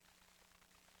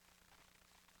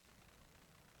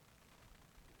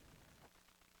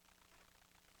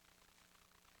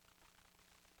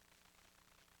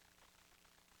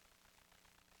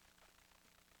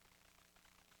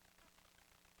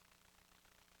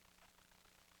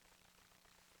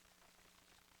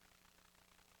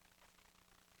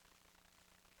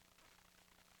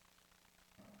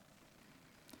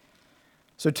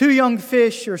So 2 young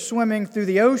fish are swimming through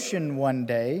the ocean one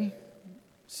day,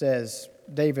 says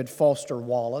David Foster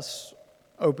Wallace,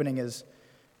 opening his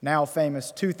now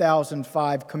famous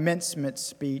 2005 commencement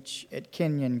speech at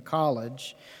Kenyon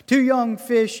College. 2 young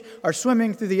fish are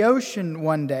swimming through the ocean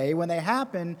one day when they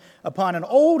happen upon an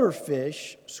older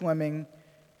fish swimming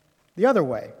the other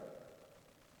way.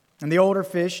 And the older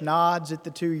fish nods at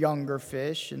the 2 younger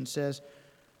fish and says,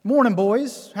 "Morning,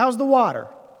 boys. How's the water?"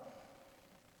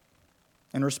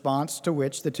 In response to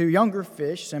which the 2 younger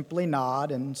fish simply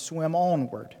nod and swim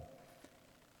onward.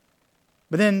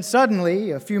 But then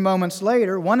suddenly, a few moments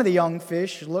later, one of the young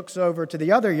fish looks over to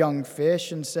the other young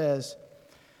fish and says,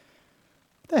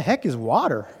 "What the heck is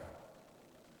water?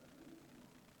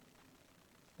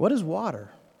 What is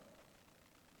water?"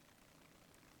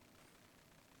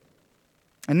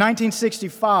 In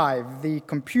 1965, the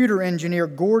computer engineer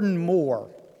Gordon Moore,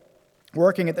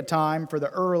 working at the time for the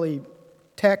early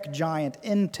tech giant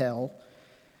Intel,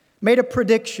 made a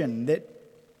prediction that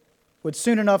would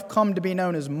soon enough come to be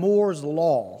known as Moore's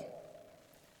Law.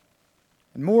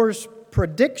 And Moore's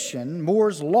prediction,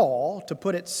 Moore's Law, to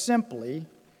put it simply,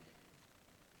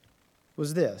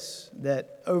 was this: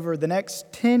 that over the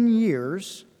next 10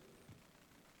 years,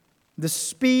 the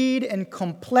speed and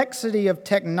complexity of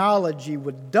technology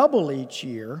would double each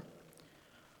year,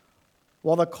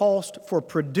 while the cost for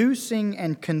producing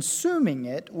and consuming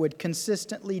it would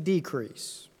consistently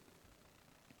decrease.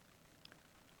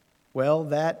 Well,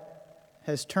 that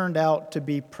has turned out to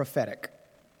be prophetic.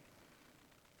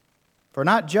 For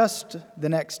not just the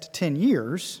next 10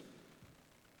 years,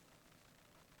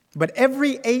 but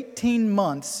every 18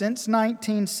 months since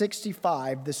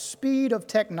 1965, the speed of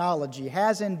technology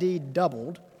has indeed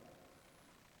doubled,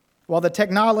 while the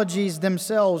technologies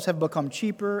themselves have become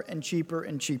cheaper and cheaper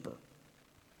and cheaper.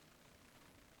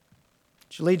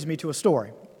 Which leads me to a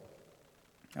story.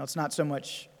 Now, it's not so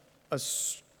much a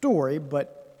story,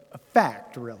 but a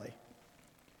fact, really.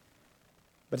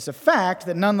 But it's a fact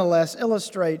that nonetheless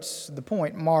illustrates the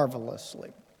point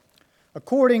marvelously.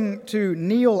 According to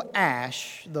Neil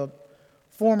Ashe, the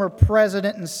former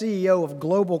president and CEO of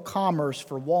global commerce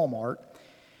for Walmart,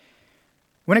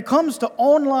 when it comes to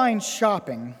online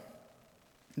shopping,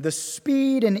 the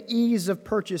speed and ease of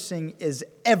purchasing is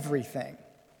everything.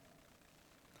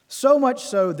 So much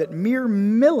so that mere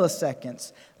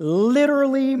milliseconds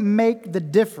literally make the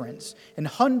difference in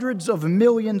hundreds of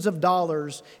millions of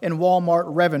dollars in Walmart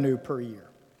revenue per year.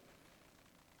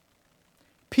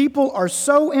 People are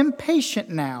so impatient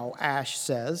now, Ashe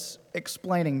says,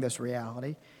 explaining this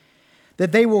reality,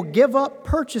 that they will give up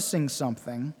purchasing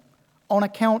something on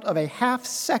account of a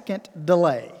half-second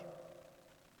delay.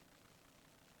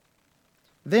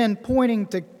 Then, pointing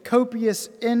to copious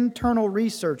internal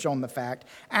research on the fact,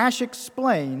 Ashe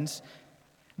explains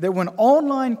that when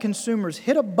online consumers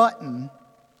hit a button,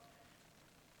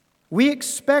 we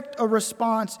expect a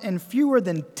response in fewer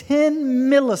than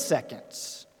 10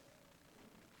 milliseconds.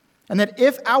 And that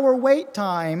if our wait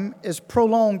time is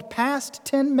prolonged past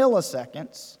 10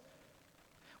 milliseconds,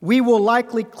 we will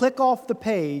likely click off the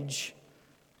page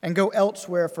and go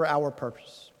elsewhere for our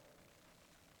purpose.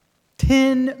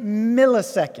 10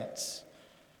 milliseconds.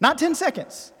 Not 10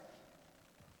 seconds.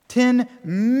 10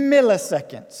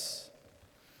 milliseconds.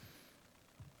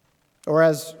 Or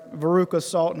as Veruca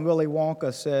Salt and Willy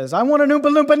Wonka says, "I want an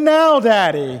Oompa Loompa now,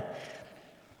 Daddy."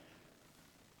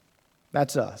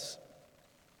 That's us.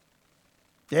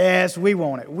 Yes, we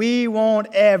want it. We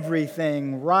want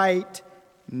everything right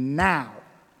now.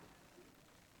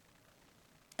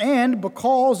 And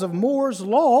because of Moore's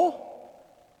Law,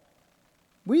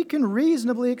 we can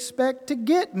reasonably expect to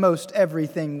get most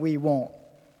everything we want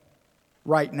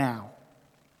right now.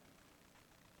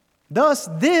 Thus,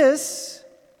 this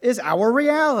is our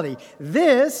reality.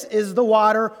 This is the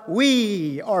water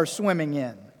we are swimming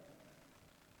in.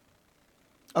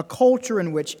 A culture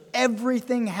in which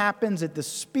everything happens at the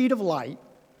speed of light,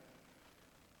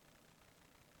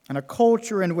 and a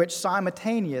culture in which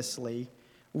simultaneously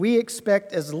we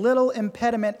expect as little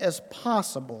impediment as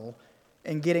possible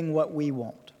in getting what we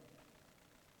want.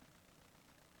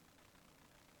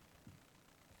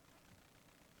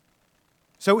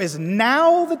 So is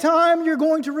now the time you're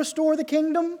going to restore the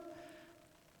kingdom?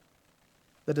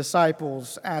 The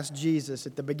disciples asked Jesus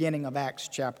at the beginning of Acts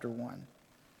chapter 1.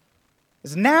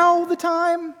 Is now the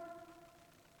time?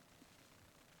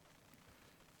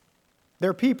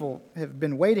 Their people have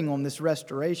been waiting on this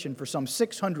restoration for some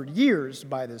 600 years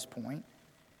by this point.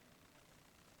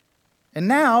 And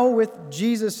now, with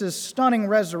Jesus' stunning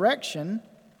resurrection,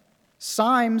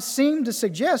 signs seem to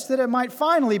suggest that it might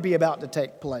finally be about to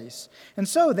take place. And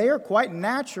so they are quite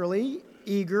naturally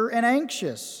eager and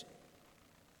anxious.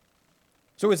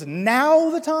 So is now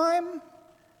the time?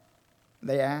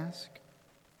 They ask.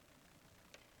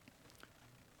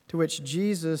 To which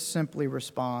Jesus simply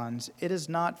responds, it is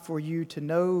not for you to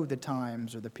know the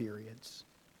times or the periods,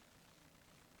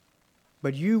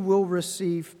 but you will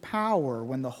receive power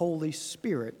when the Holy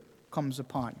Spirit comes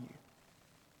upon you.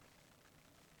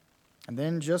 And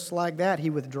then just like that,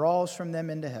 he withdraws from them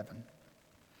into heaven.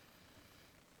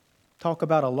 Talk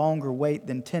about a longer wait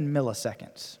than 10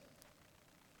 milliseconds.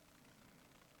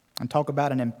 And talk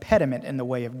about an impediment in the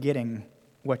way of getting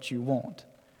what you want.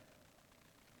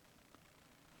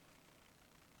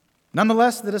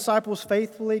 Nonetheless, the disciples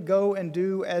faithfully go and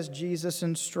do as Jesus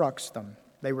instructs them.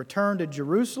 They return to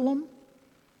Jerusalem,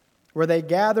 where they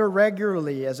gather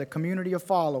regularly as a community of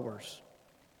followers,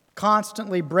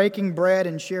 constantly breaking bread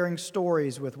and sharing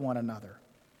stories with one another,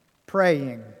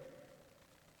 praying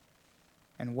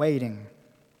and waiting.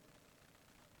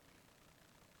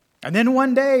 And then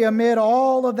one day, amid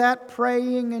all of that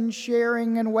praying and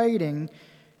sharing and waiting,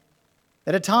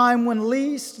 at a time when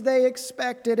least they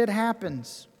expected, it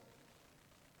happens.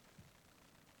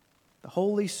 The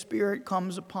Holy Spirit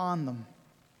comes upon them,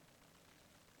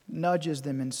 nudges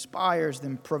them, inspires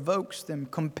them, provokes them,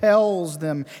 compels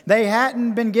them. They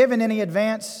hadn't been given any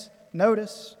advance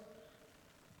notice.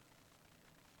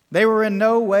 They were in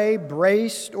no way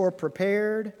braced or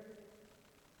prepared.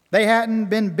 They hadn't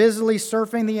been busily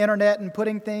surfing the internet and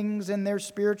putting things in their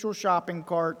spiritual shopping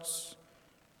carts.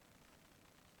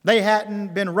 They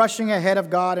hadn't been rushing ahead of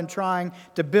God and trying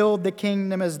to build the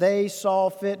kingdom as they saw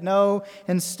fit. No,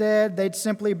 instead, they'd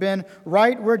simply been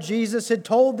right where Jesus had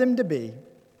told them to be.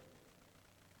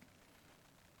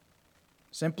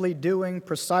 Simply doing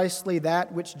precisely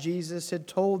that which Jesus had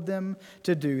told them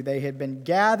to do. They had been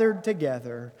gathered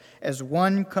together as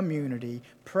one community,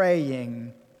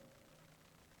 praying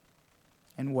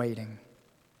and waiting.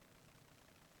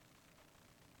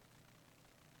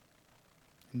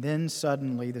 And then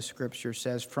suddenly, the Scripture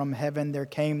says, from heaven there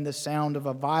came the sound of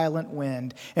a violent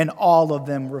wind, and all of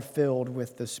them were filled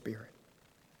with the Spirit.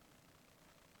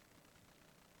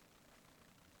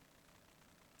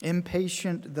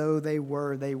 Impatient though they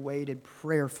were, they waited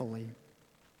prayerfully.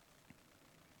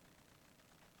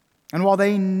 And while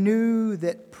they knew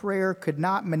that prayer could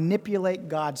not manipulate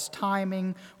God's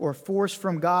timing or force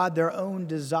from God their own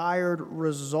desired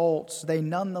results, they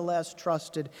nonetheless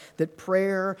trusted that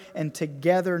prayer and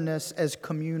togetherness as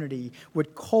community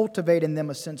would cultivate in them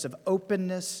a sense of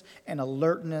openness and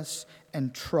alertness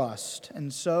and trust.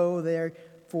 And so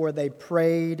therefore they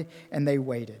prayed and they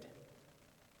waited.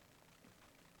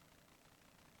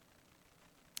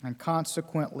 And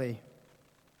consequently,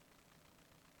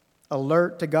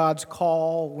 alert to God's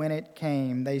call when it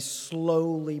came, they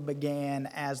slowly began,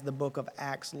 as the book of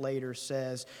Acts later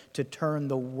says, to turn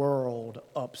the world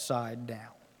upside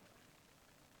down.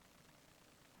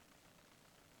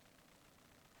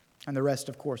 And the rest,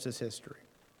 of course, is history.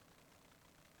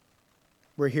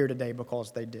 We're here today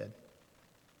because they did.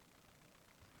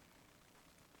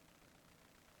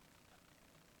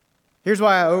 Here's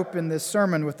why I open this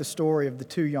sermon with the story of the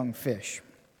two young fish.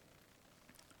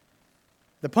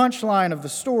 The punchline of the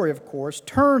story, of course,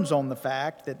 turns on the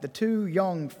fact that the two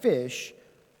young fish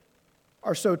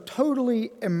are so totally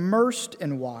immersed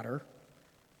in water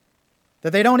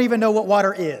that they don't even know what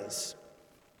water is.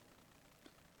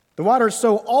 The water is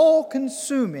so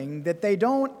all-consuming that they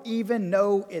don't even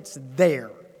know it's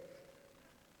there.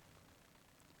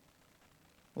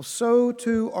 Well, so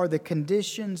too are the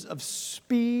conditions of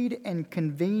speed and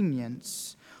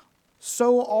convenience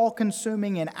so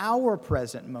all-consuming in our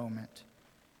present moment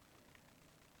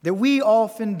that we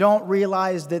often don't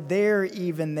realize that they're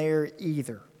even there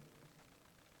either.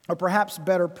 Or perhaps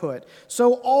better put,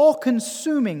 so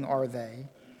all-consuming are they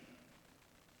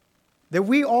that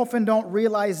we often don't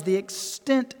realize the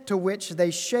extent to which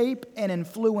they shape and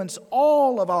influence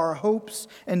all of our hopes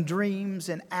and dreams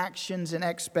and actions and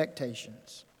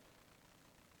expectations.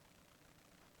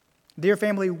 Dear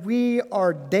family, we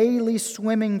are daily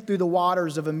swimming through the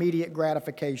waters of immediate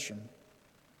gratification,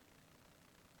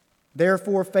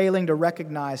 therefore failing to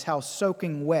recognize how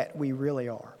soaking wet we really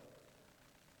are.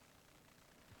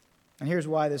 And here's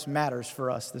why this matters for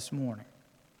us this morning.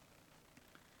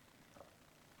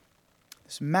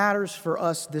 This matters for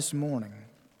us this morning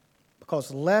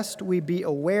because lest we be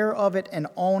aware of it and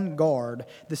on guard,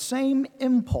 the same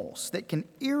impulse that can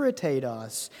irritate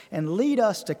us and lead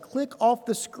us to click off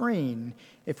the screen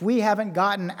if we haven't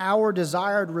gotten our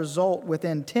desired result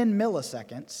within 10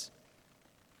 milliseconds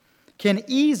can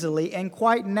easily and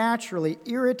quite naturally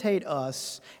irritate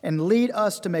us and lead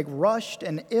us to make rushed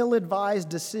and ill-advised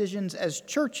decisions as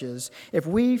churches if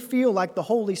we feel like the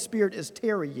Holy Spirit is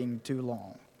tarrying too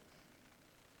long.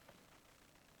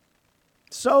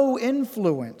 so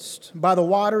influenced by the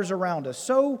waters around us,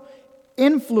 so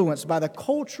influenced by the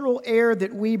cultural air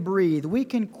that we breathe, we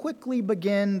can quickly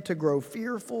begin to grow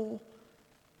fearful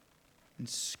and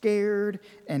scared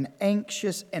and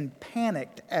anxious and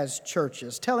panicked as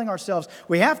churches, telling ourselves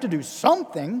we have to do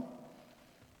something,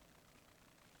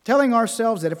 telling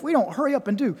ourselves that if we don't hurry up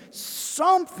and do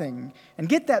something and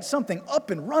get that something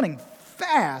up and running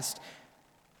fast,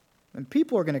 then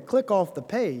people are going to click off the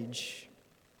page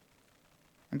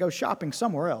and go shopping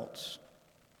somewhere else.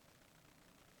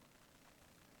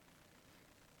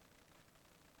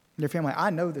 Dear family, I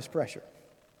know this pressure.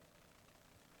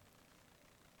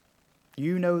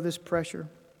 You know this pressure.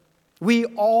 We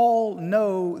all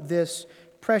know this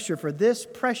pressure, for this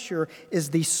pressure is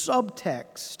the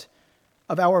subtext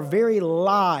of our very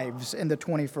lives in the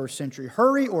 21st century.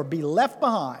 Hurry or be left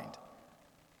behind.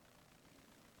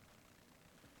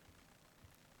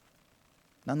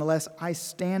 Nonetheless, I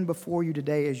stand before you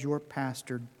today as your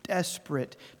pastor,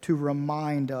 desperate to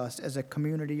remind us as a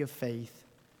community of faith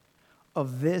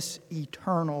of this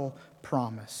eternal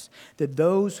promise, that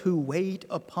those who wait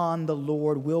upon the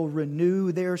Lord will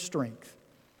renew their strength.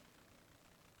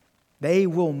 They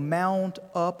will mount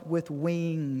up with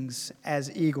wings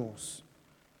as eagles.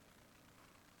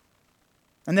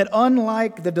 And that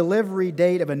unlike the delivery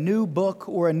date of a new book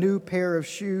or a new pair of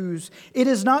shoes, it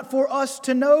is not for us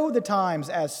to know the times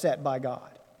as set by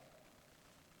God.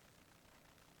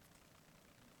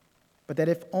 But that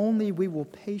if only we will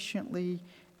patiently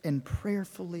and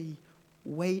prayerfully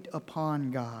wait upon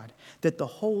God, that the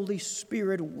Holy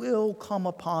Spirit will come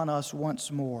upon us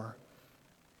once more.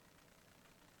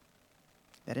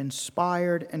 That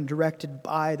inspired and directed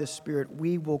by the Spirit,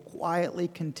 we will quietly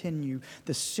continue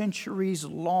the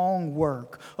centuries-long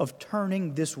work of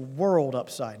turning this world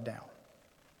upside down.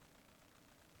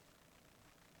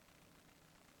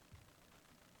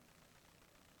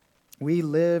 We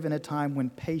live in a time when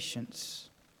patience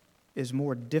is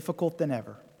more difficult than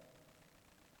ever.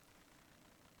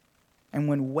 And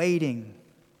when waiting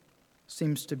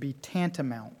seems to be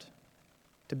tantamount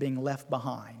to being left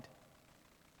behind.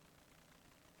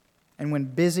 And when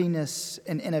busyness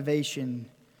and innovation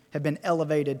have been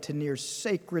elevated to near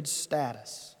sacred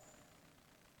status.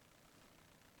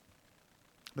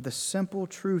 But the simple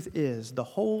truth is, the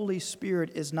Holy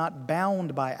Spirit is not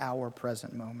bound by our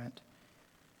present moment.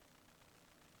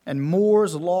 And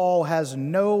Moore's law has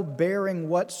no bearing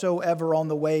whatsoever on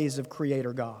the ways of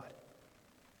Creator God.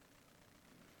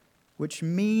 Which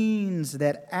means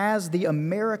that as the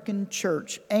American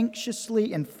church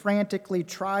anxiously and frantically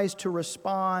tries to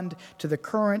respond to the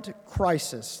current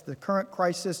crisis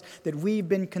that we've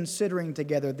been considering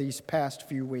together these past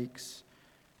few weeks,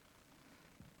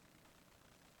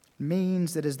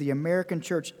 means that as the American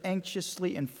church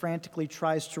anxiously and frantically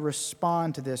tries to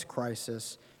respond to this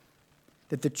crisis,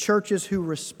 that the churches who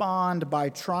respond by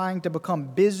trying to become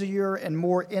busier and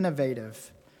more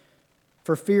innovative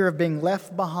for fear of being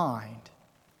left behind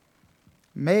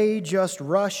may just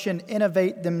rush and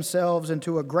innovate themselves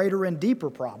into a greater and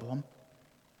deeper problem,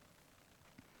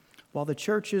 while the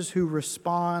churches who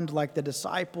respond like the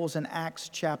disciples in Acts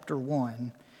chapter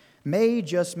 1 may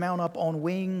just mount up on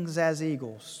wings as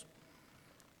eagles,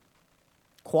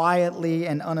 quietly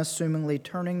and unassumingly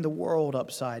turning the world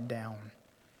upside down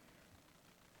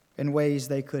in ways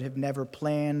they could have never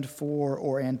planned for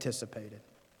or anticipated.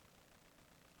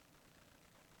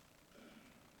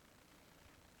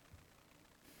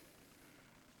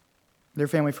 Their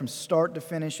family, from start to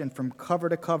finish and from cover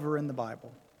to cover in the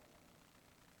Bible,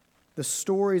 the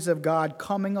stories of God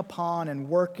coming upon and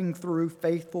working through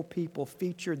faithful people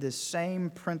feature this same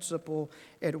principle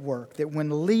at work, that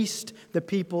when least the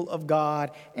people of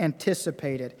God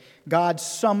anticipate it, God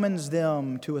summons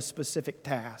them to a specific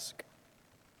task.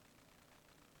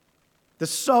 The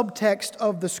subtext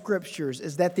of the Scriptures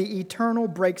is that the eternal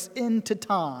breaks into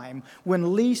time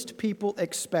when least people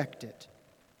expect it.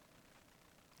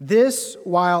 This,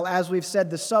 while, as we've said,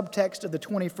 the subtext of the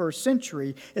 21st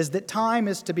century is that time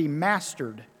is to be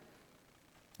mastered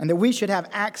and that we should have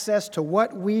access to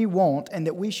what we want and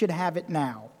that we should have it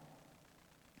now.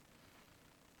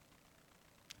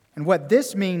 And what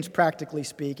this means, practically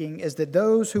speaking, is that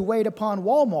those who wait upon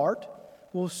Walmart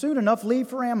will soon enough leave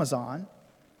for Amazon,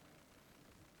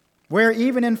 where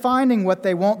even in finding what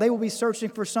they want, they will be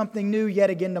searching for something new yet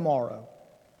again tomorrow.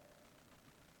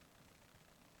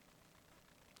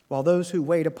 While those who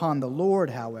wait upon the Lord,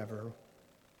 however,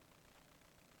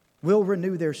 will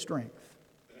renew their strength.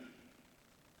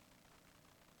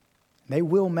 They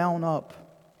will mount up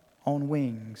on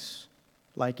wings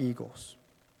like eagles.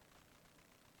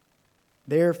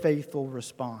 Their faithful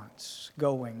response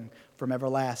going from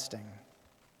everlasting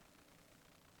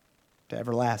to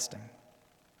everlasting.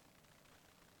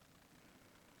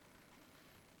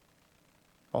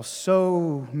 While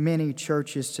so many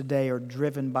churches today are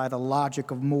driven by the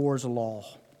logic of Moore's Law,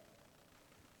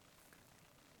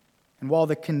 and while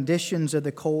the conditions of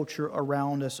the culture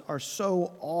around us are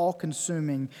so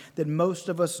all-consuming that most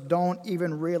of us don't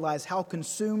even realize how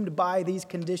consumed by these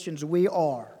conditions we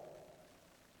are,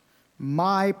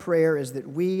 my prayer is that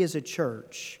we as a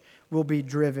church will be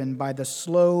driven by the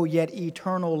slow yet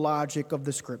eternal logic of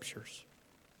the Scriptures.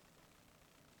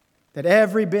 That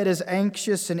every bit as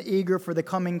anxious and eager for the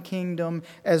coming kingdom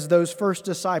as those first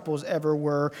disciples ever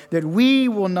were, that we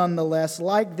will nonetheless,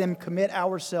 like them, commit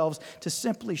ourselves to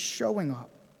simply showing up,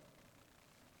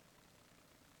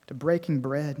 to breaking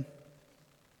bread,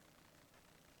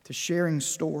 to sharing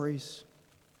stories,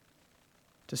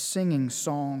 to singing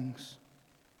songs,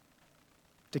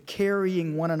 to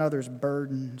carrying one another's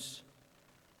burdens,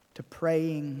 to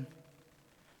praying,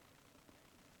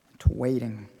 to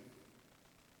waiting.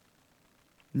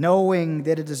 Knowing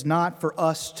that it is not for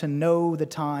us to know the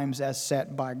times as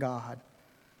set by God,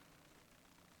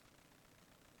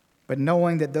 but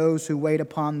knowing that those who wait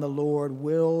upon the Lord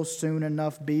will soon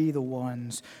enough be the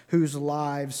ones whose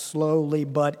lives slowly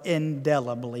but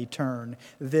indelibly turn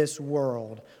this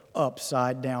world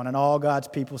upside down. And all God's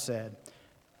people said,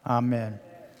 Amen.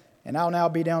 And I'll now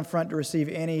be down front to receive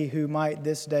any who might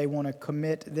this day want to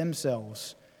commit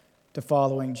themselves to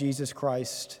following Jesus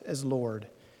Christ as Lord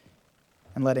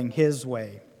and letting His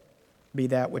way be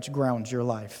that which grounds your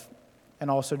life. And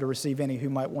also to receive any who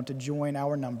might want to join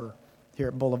our number here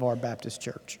at Boulevard Baptist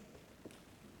Church.